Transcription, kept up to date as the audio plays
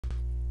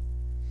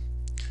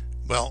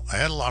Well, I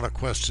had a lot of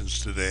questions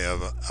today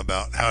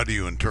about how do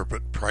you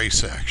interpret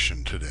price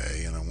action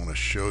today, and I want to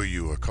show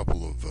you a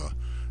couple of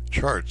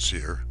charts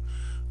here.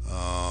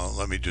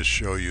 Let me just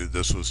show you.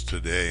 This was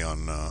today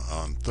on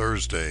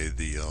Thursday,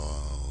 the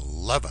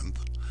 11th,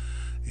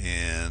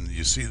 and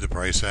you see the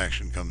price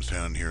action comes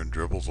down here and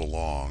dribbles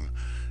along,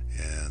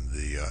 and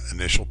the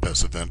initial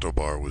Pesavento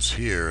bar was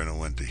here, and it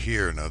went to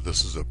here. Now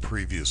this is a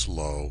previous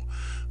low.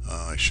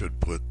 I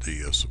should put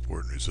the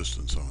support and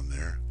resistance on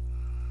there.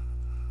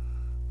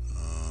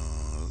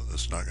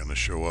 It's not going to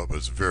show up.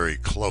 It's very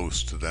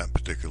close to that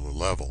particular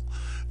level.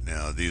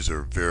 Now these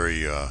are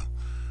very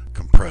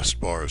compressed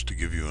bars to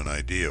give you an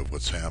idea of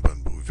what's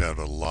happened, but we've had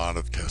a lot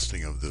of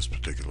testing of this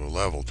particular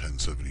level,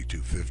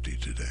 1072.50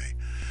 today.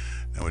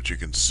 Now what you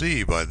can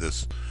see by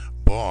this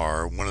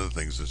bar, one of the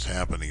things that's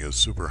happening is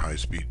super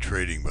high-speed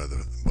trading by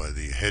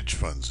the hedge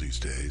funds these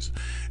days,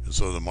 and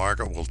so the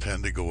market will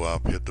tend to go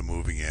up, hit the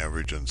moving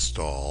average, and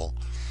stall.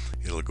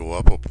 It'll go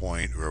up a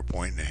point or a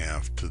point and a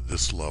half to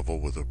this level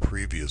with a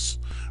previous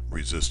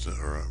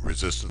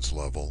resistance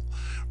level,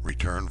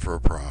 return for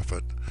a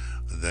profit,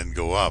 then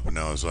go up.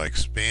 Now as I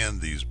expand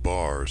these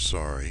bars,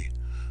 and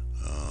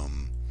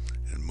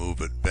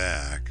move it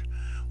back,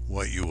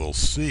 what you will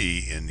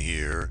see in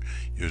here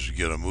is you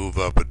get a move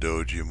up a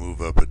doji, a move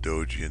up a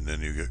doji, and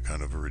then you get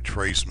kind of a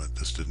retracement.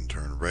 This didn't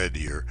turn red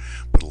here,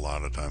 but a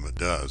lot of time it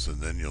does.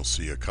 And then you'll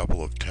see a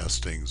couple of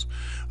testings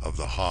of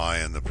the high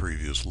and the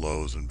previous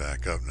lows and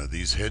back up. Now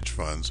these hedge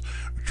funds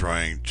are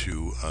trying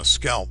to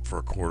scalp for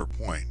a quarter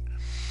point.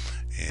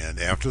 And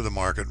after the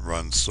market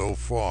runs so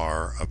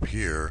far up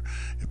here,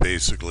 it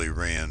basically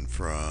ran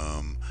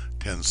from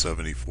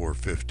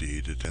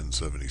 1074.50 to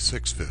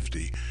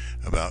 1076.50,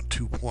 about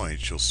 2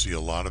 points. You'll see a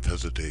lot of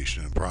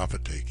hesitation and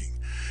profit taking.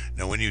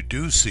 Now when you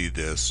do see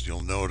this,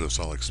 you'll notice,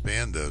 I'll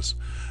expand this,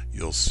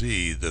 you'll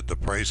see that the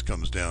price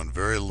comes down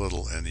very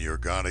little and the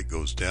ergodic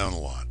goes down a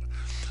lot.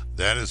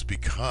 That is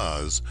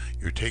because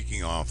you're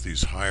taking off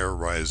these higher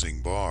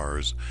rising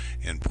bars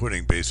and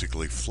putting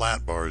basically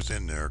flat bars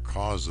in there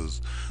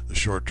causes the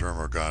short-term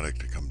ergodic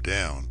to come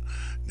down.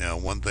 Now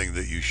one thing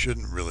that you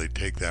shouldn't really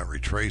take that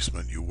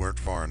retracement, you weren't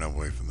far enough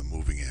away from the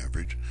moving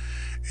average.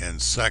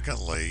 And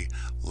secondly,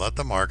 let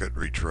the market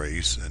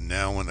retrace, and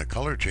now when the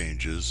color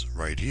changes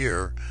right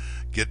here,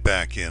 get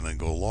back in and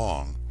go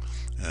long.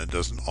 And it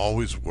doesn't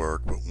always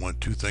work,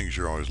 but two things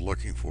you're always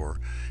looking for.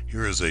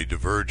 Here is a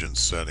divergence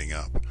setting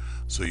up.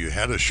 So you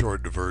had a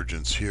short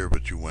divergence here,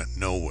 but you went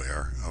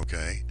nowhere,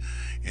 okay?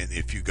 And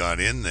if you got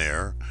in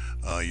there,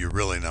 you're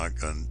really not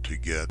going to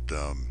get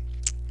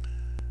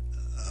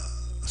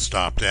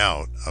stopped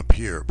out up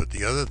here. But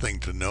the other thing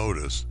to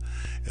notice,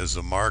 as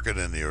the market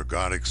and the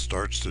ergodic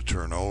starts to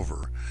turn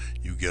over,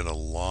 you get a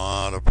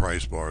lot of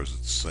price bars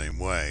the same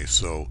way.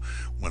 So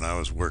when I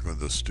was working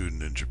with a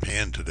student in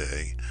Japan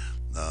today,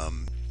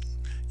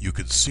 you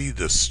could see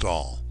this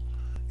stall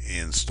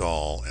and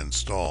stall and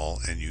stall,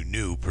 and you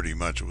knew pretty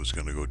much it was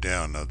going to go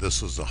down. Now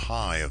this was the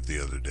high of the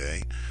other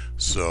day,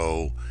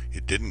 so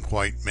it didn't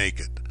quite make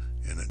it,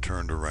 and it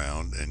turned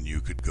around, and you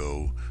could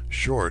go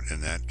short in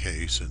that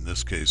case. In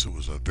this case, it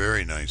was a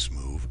very nice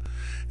move.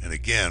 And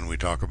again, we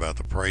talk about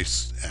the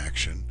price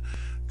action.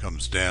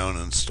 Comes down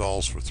and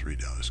stalls for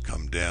 $3,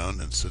 come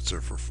down and sits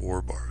there for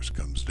 4 bars,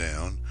 comes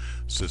down,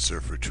 sits there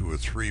for 2 or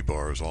 3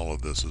 bars, all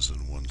of this is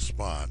in one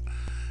spot,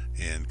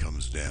 and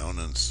comes down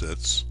and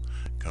sits,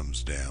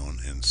 comes down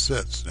and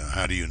sits. Now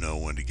how do you know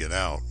when to get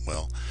out?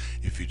 Well,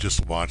 if you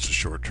just watch the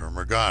short-term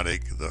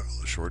ergodic, the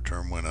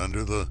short-term went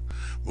under the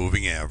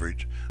moving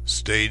average,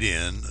 stayed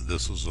in.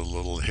 This was a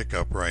little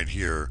hiccup right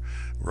here,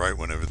 right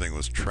when everything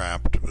was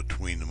trapped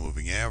between the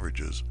moving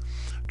averages.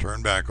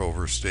 Turned back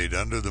over, stayed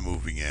under the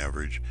moving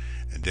average,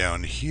 and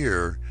down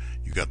here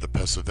you got the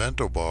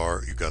Pesavento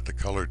bar, you got the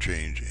color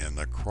change, and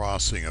the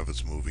crossing of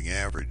its moving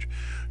average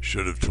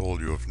should have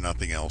told you, if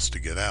nothing else, to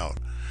get out.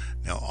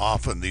 Now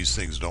often these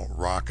things don't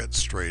rocket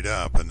straight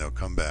up, and they'll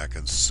come back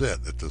and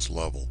sit at this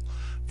level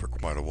for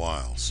quite a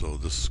while. So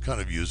this is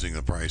kind of using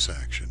the price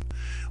action.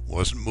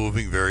 Wasn't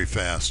moving very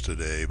fast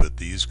today, but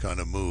these kind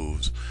of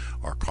moves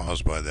are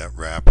caused by that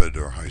rapid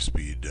or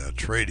high-speed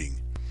trading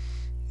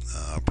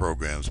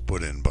programs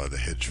put in by the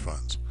hedge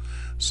funds.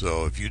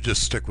 So if you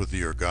just stick with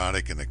the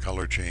ergodic and the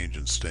color change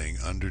and staying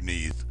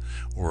underneath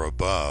or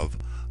above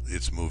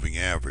its moving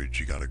average,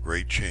 you got a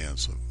great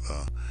chance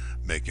of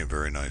making a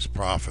very nice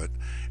profit.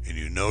 And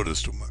you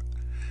noticed it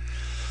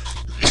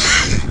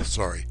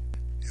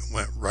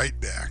went right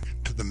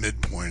back to the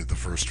midpoint of the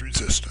first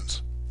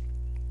resistance.